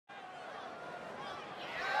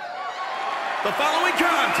The following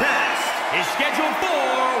contest is scheduled for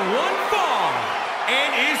one fall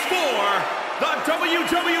and is for the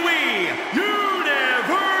WWE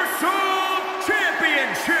Universal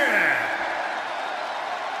Championship.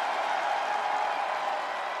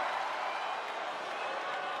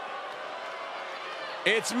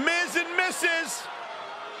 It's Miz and Mrs.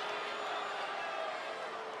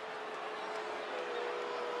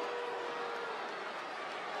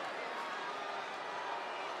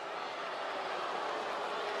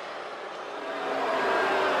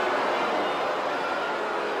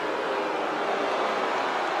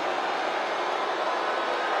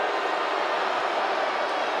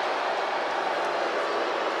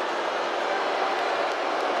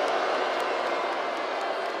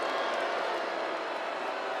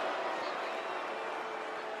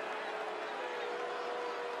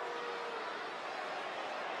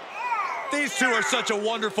 These two are such a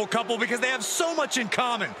wonderful couple because they have so much in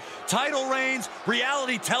common. Title reigns,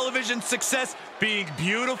 reality television success, being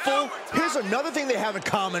beautiful. Here's another thing they have in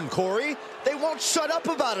common, Corey. They won't shut up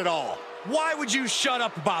about it all. Why would you shut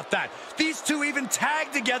up about that? These two even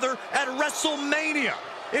tagged together at WrestleMania.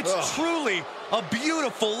 It's truly a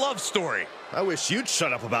beautiful love story. I wish you'd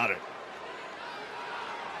shut up about it.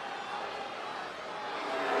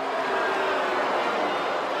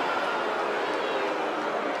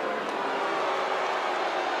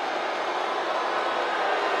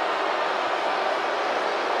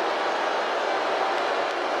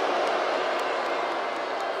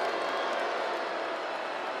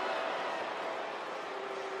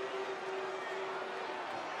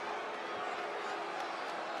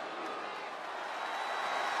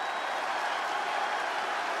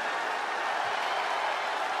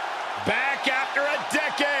 Back after a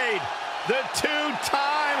decade, the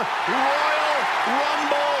two-time Royal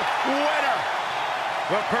Rumble winner.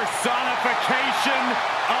 The personification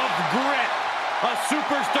of grit. A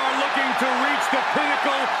superstar looking to reach the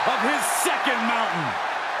pinnacle of his second mountain.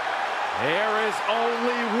 There is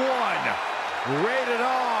only one rated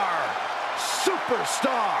R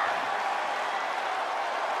superstar.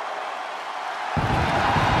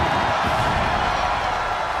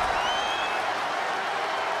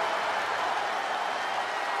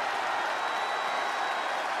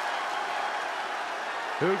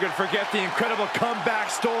 Who could forget the incredible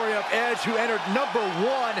comeback story of Edge, who entered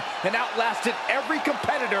 #1 and outlasted every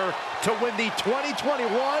competitor to win the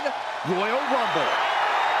 2021 Royal Rumble.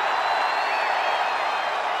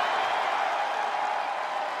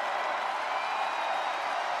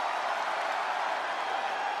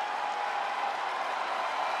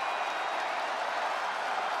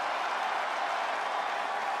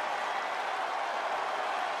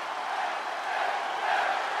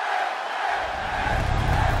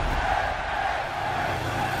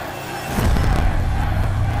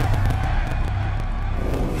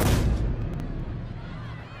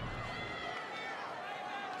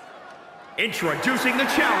 Introducing the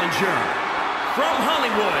challenger, from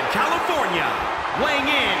Hollywood, California, weighing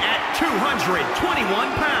in at 221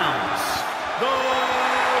 pounds, The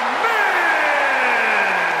Miz!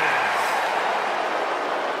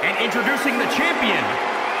 And introducing the champion,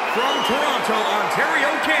 from Toronto, Ontario,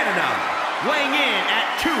 Canada, weighing in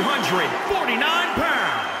at 249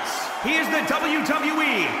 pounds, he is the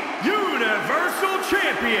WWE Universal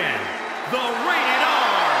Champion, the Rated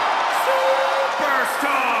R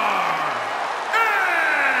Superstar!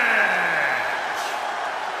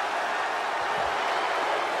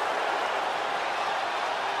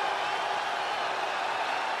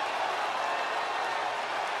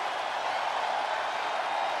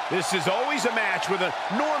 This is always a match with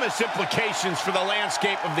enormous implications for the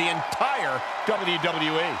landscape of the entire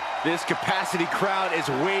WWE. This capacity crowd is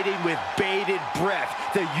waiting with bated breath.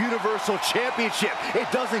 The Universal Championship.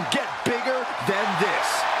 It doesn't get bigger than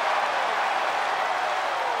this.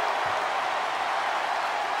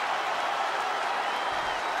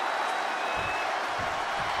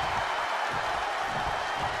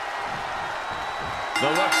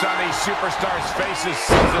 The looks on these superstars' faces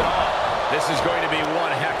says it all. This is going to be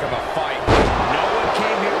one heck of a fight. No one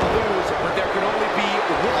came here to lose, but there can only be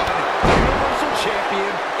one Universal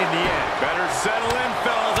Champion in the end. Better settle in,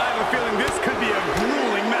 fellas. I have a feeling this could be a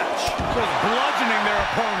grueling match. Just bludgeoning their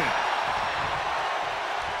opponent.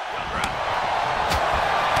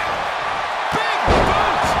 Big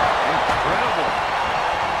boot! Incredible.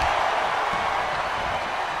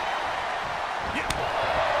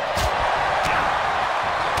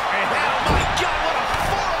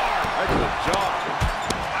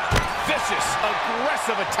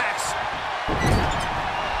 Aggressive attacks.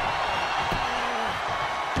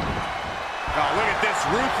 Oh, look at this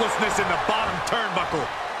ruthlessness in the bottom turnbuckle.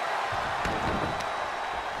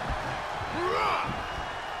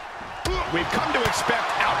 We've come to expect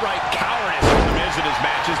outright cowardice from The Miz in his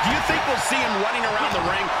matches. Do you think we'll see him running around the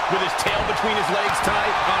ring with his tail between his legs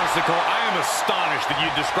tonight? Honestly, Cole, I am astonished that you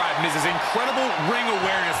describe Miz's incredible ring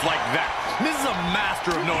awareness like that. Miz is a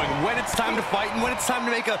master of knowing when it's time to fight and when it's time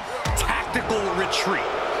to make a tactical retreat.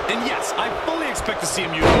 And yes, I fully expect to see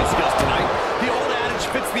him use those skills tonight. The old adage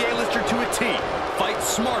fits the A-lister to a T. Fight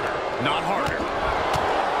smarter, not harder.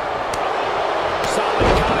 Solid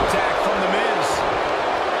contact from The Miz.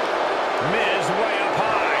 Miz way up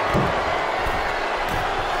high.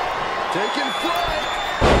 Taking flight.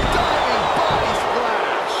 Diving body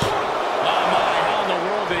splash. Oh my, how in the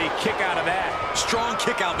world did he kick out of that? Strong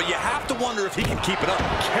kick out, but you have to wonder if he can keep it up.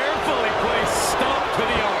 Carefully placed stomp to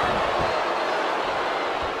the arm.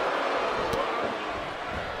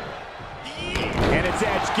 And it's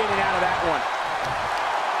Edge getting out of that one.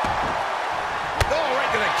 Oh,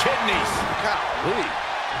 right to the kidneys. Golly.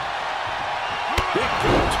 Big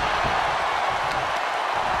boot.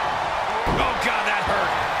 Oh, God, that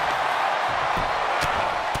hurt.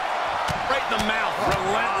 Right in the mouth.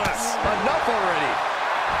 Relentless. Enough already.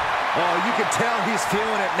 Oh, you can tell he's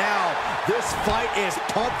feeling it now. This fight is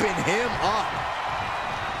pumping him up.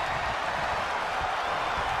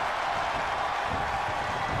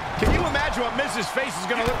 Can you imagine what Miz's face is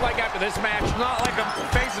going to look like after this match? Not like the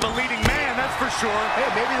face of a leading man, that's for sure. Hey,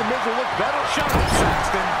 maybe the Miz will look better. Shut up,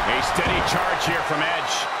 Saxton. A steady charge here from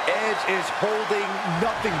Edge. Edge is holding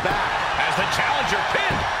nothing back. As the challenger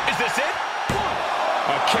pin. Is this it?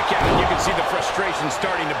 A kick out, and you can see the frustration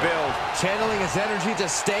starting to build. Channeling his energy to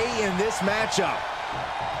stay in this matchup.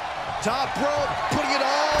 Top rope, putting it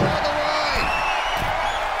all on the line.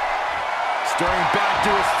 Stirring back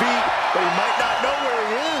to his feet, but he might not know where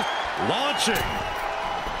he is. Launching.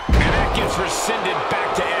 And that gets rescinded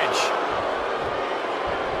back to Edge.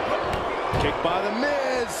 Kick by the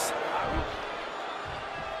Miz.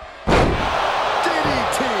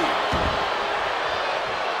 DDT.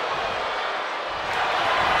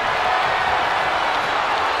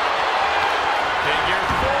 Figure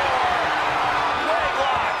four. Leg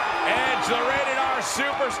lock. Edge, the rated R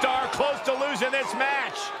superstar, close to losing this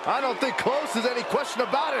match. I don't think close is any question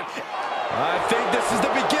about it. I think this is the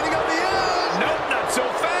beginning of the end. Nope, not so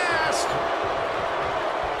fast.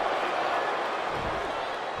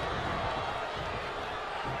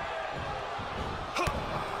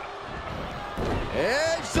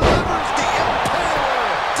 Edge delivers the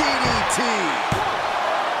Impaler DDT.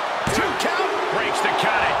 2 count. Breaks the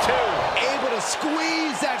count at 2. Able to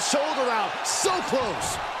squeeze that shoulder out. So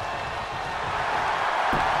close.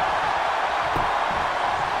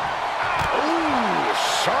 Ooh,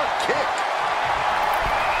 sharp kick.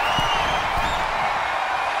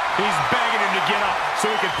 He's begging him to get up so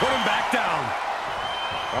he can put him back down.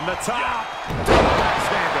 From the top.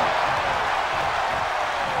 Backstander.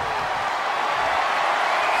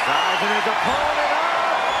 Sizing his opponent up.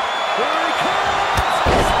 Here he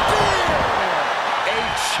comes. Spear. A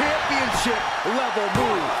championship level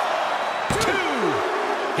move. 2.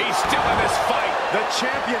 He's still in this fight. The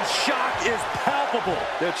champion's shock is palpable.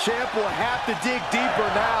 The champ will have to dig deeper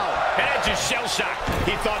now. Edge is shell-shocked.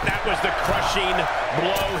 He thought that was the crushing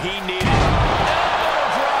blow he needed.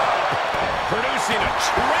 Elbow drop. Producing a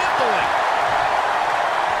trampling.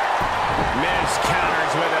 Miz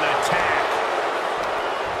counters with an attack.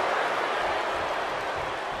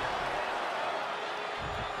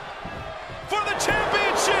 For the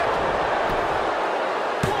championship.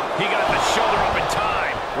 He got the shoulder up in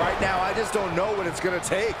time. Right now, I just don't know what it's going to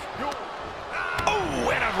take. Oh,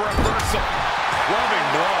 and a reversal. Loving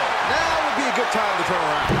blow. Now would be a good time to turn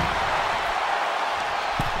around.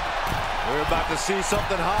 We're about to see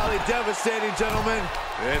something highly devastating, gentlemen.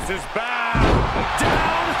 This is bad.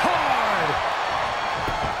 Down hard.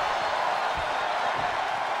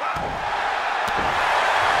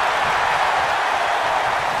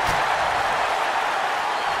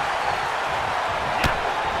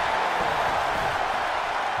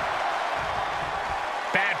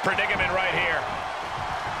 Bad predicament right here.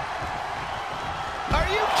 Are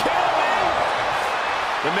you kidding me?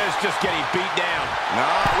 The Miz just getting beat down.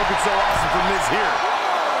 Not looking so awesome for Miz here.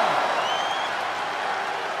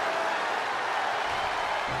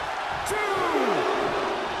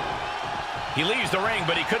 He leaves the ring,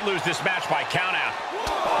 but he could lose this match by countout.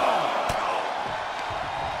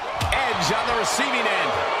 Edge on the receiving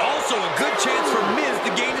end. Also a good chance for Miz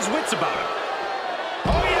to gain his wits about him.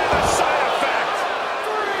 Oh yeah, the side effect.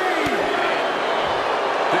 3.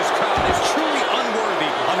 This crowd is truly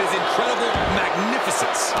unworthy of his incredible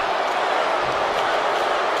magnificence.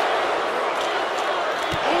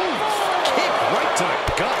 Ooh, kick right to the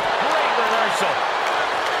gut.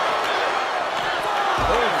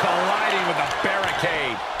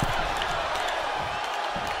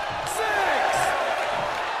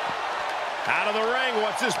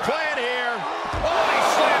 his plan here. Oh, he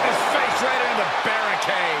slammed his face right into the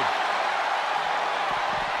barricade.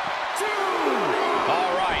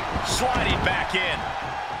 All right, sliding back in.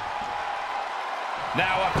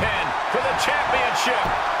 Now a pin for the championship.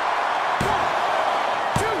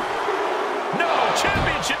 1, 2. No,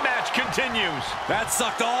 championship match continues. That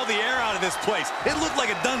sucked all the air out of this place. It looked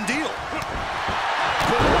like a done deal.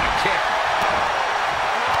 Good right kick.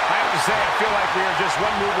 I have to say, I feel like we are just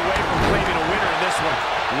one move away from claiming a winner in this one.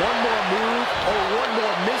 One more move or one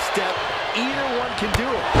more misstep, either one can do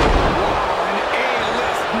it. Wow, an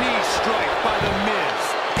A-list knee strike by The Miz.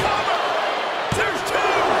 Cover! There's 2!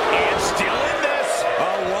 And still in this.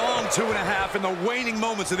 A long 2.5 in the waning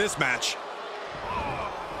moments of this match.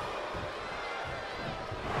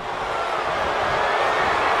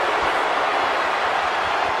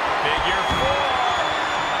 Figure 4.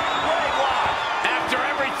 Leg lock. After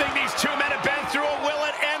everything these two men have been through, will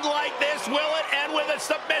it end like this? Will it end with a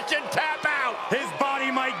submission tap out? His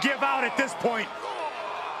body might give out at this point.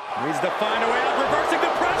 Needs to find a way out, reversing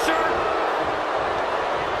the pressure.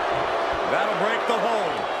 That'll break the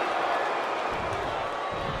hold.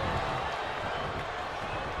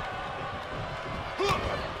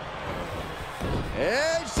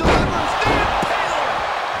 Edge delivers the impaler.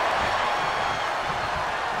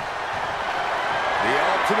 The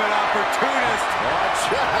ultimate opportunist.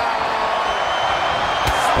 Watch out.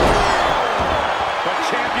 The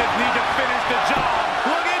champions need to finish the job.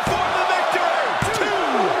 Looking for the victory. 2,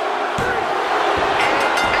 3. And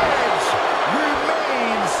Edge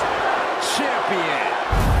remains champion.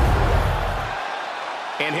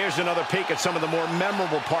 And here's another peek at some of the more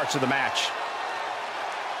memorable parts of the match.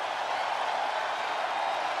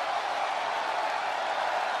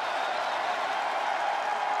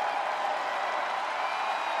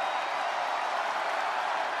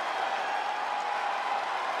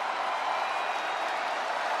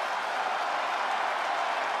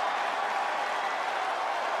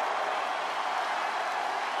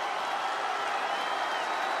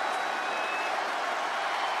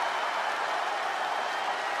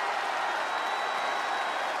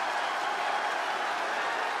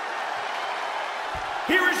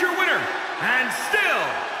 Here is your winner, and still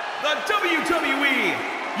the WWE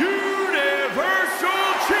Universal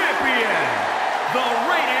Champion, the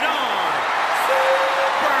Rated R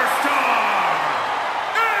Superstar,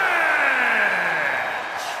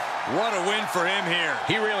 Edge! What a win for him here.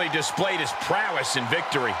 He really displayed his prowess in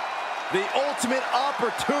victory. The ultimate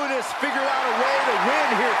opportunist figured out a way to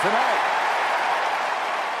win here tonight.